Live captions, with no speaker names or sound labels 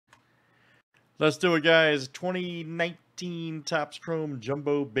Let's do it, guys. 2019 Topps Chrome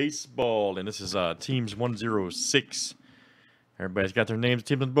Jumbo Baseball. And this is Teams 106. Everybody's got their names,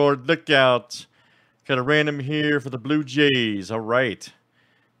 teams on the board. Look out. Got a random here for the Blue Jays. All right.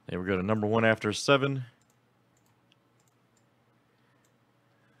 There we go to number 1 after 7.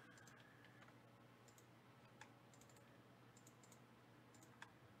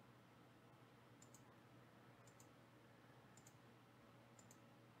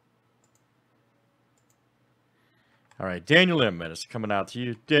 All right, Daniel Lim, it's coming out to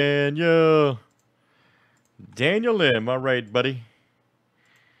you. Daniel Lim. All right, buddy.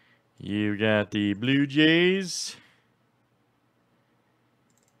 You got the Blue Jays.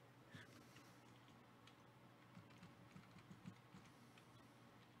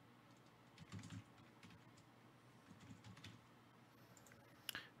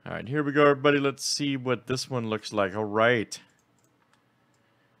 All right, here we go, everybody. Let's see what this one looks like. All right.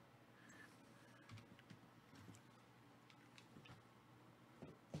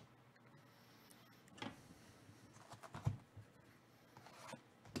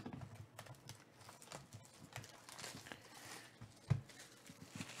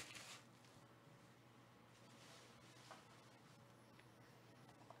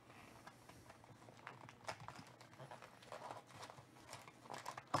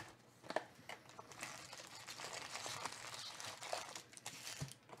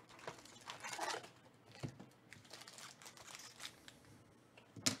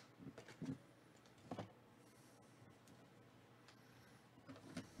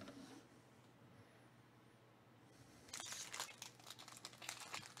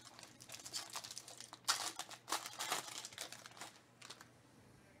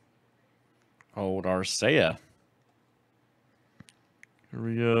 Old Arcea. Here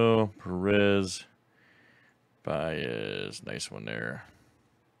we go. Perez. Baez. Nice one there.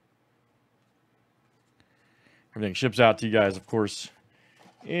 Everything ships out to you guys, of course,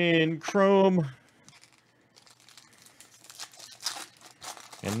 in Chrome.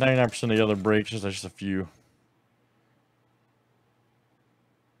 And 99% of the other breaks, just a few.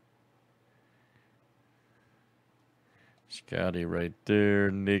 Scotty right there.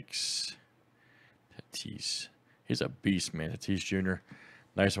 Knicks. Tatis. He's a beast, man. Tatis Jr.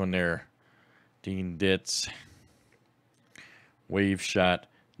 Nice one there. Dean Ditz. Wave shot.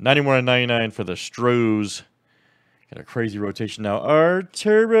 91/99 for the Stros. Got a crazy rotation now.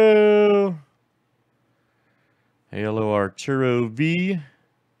 Arturo. Hello, Arturo V.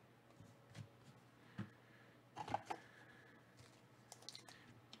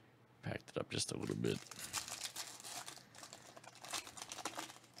 Packed it up just a little bit.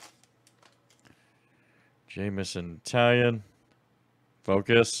 Jameson Italian.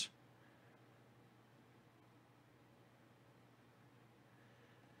 Focus.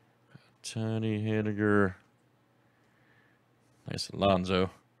 Tony Henniger. Nice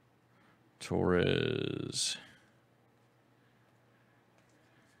Alonso. Torres.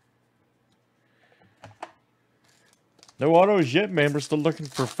 No autos yet, man. We're still looking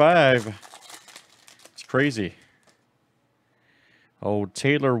for 5. It's crazy. Oh,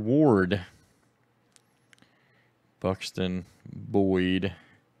 Taylor Ward. Buxton, Boyd.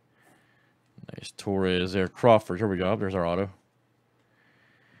 Nice Torres there. Crawford. Here we go. There's our auto.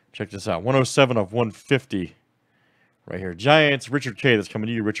 Check this out. 107 of 150. Right here. Giants. Richard K. That's coming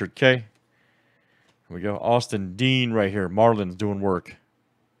to you, Richard K. Here we go. Austin Dean right here. Marlins doing work.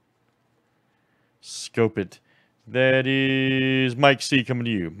 Scope it. That is Mike C. coming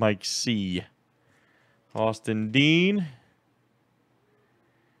to you. Mike C. Austin Dean.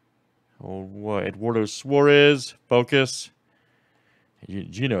 Oh, what? Eduardo Suarez. Focus.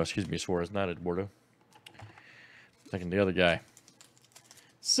 Gino, excuse me, Suarez, not Eduardo. Thinking the other guy.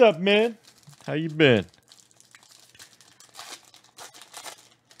 What's up, man? How you been?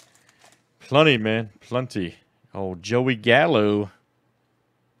 Plenty, man. Plenty. Oh, Joey Gallo.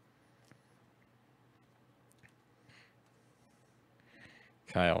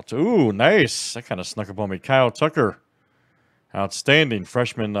 Kyle. Ooh, nice. That kind of snuck up on me. Kyle Tucker. Outstanding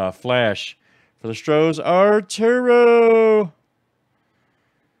freshman flash for the Stros. Arturo.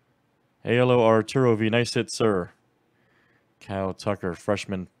 Hello, Arturo V. Nice hit, sir. Kyle Tucker,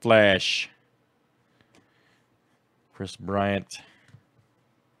 freshman flash. Chris Bryant.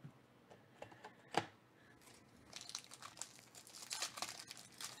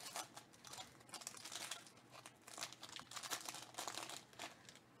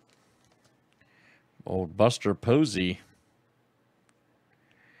 Old Buster Posey.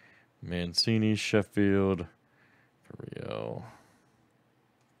 Mancini, Sheffield. Here we go.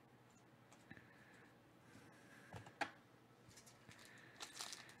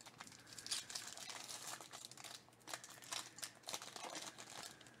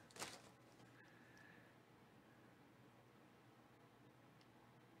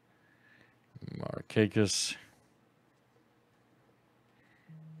 Markakis.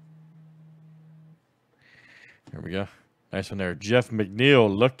 There we go. Nice one there. Jeff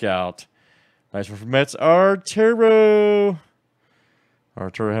McNeil, look out. Nice one from Mets. Arturo.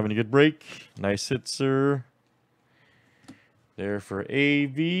 Arturo having a good break. Nice hit, sir. There for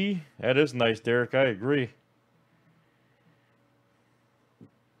AV. That is nice, Derek. I agree.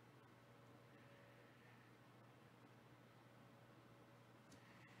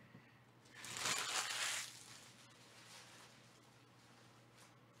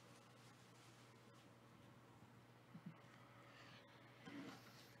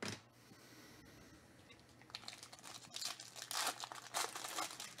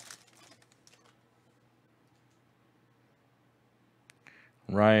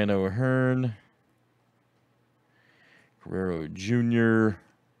 Ryan O'Hearn. Guerrero Jr.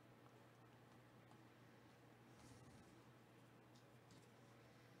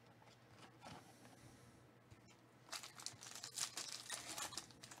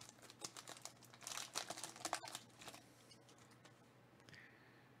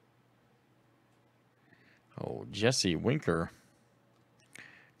 Oh, Jesse Winker.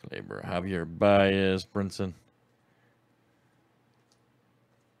 Glaber, Javier Baez, Brinson.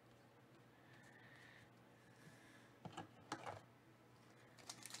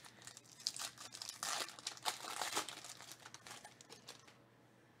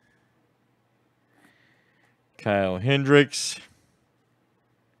 Kyle Hendricks.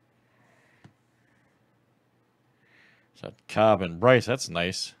 Is that Cobb and Bryce? That's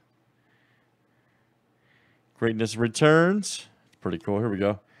nice. Greatness returns. Pretty cool. Here we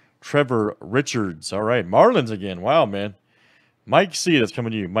go. Trevor Richards. All right. Marlins again. Wow, man. Mike C. That's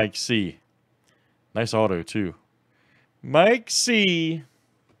coming to you. Mike C. Nice auto, too. Mike C.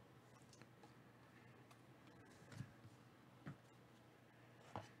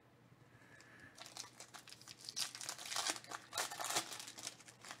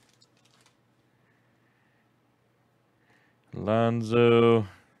 Alonzo.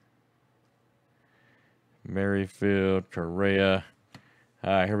 Merrifield. Correa.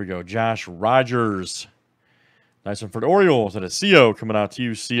 All right, here we go. Josh Rogers. Nice one for the Orioles. And a CO coming out to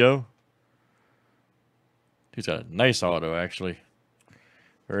you, CO. He's got a nice auto, actually.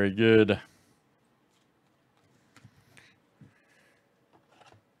 Very good.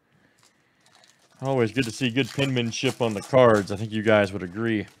 Always good to see good penmanship on the cards. I think you guys would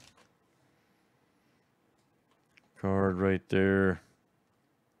agree. Card right there.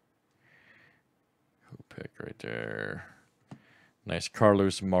 Who pick right there? Nice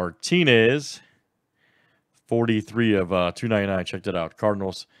Carlos Martinez. 43 of 299. Check that out.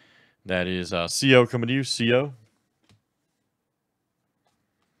 Cardinals. That is CO coming to you. CO.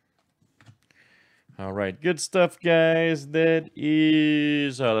 All right. Good stuff, guys. That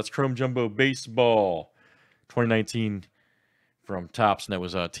is that's Chrome Jumbo Baseball 2019 from Topps. And that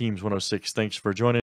was Teams 106. Thanks for joining.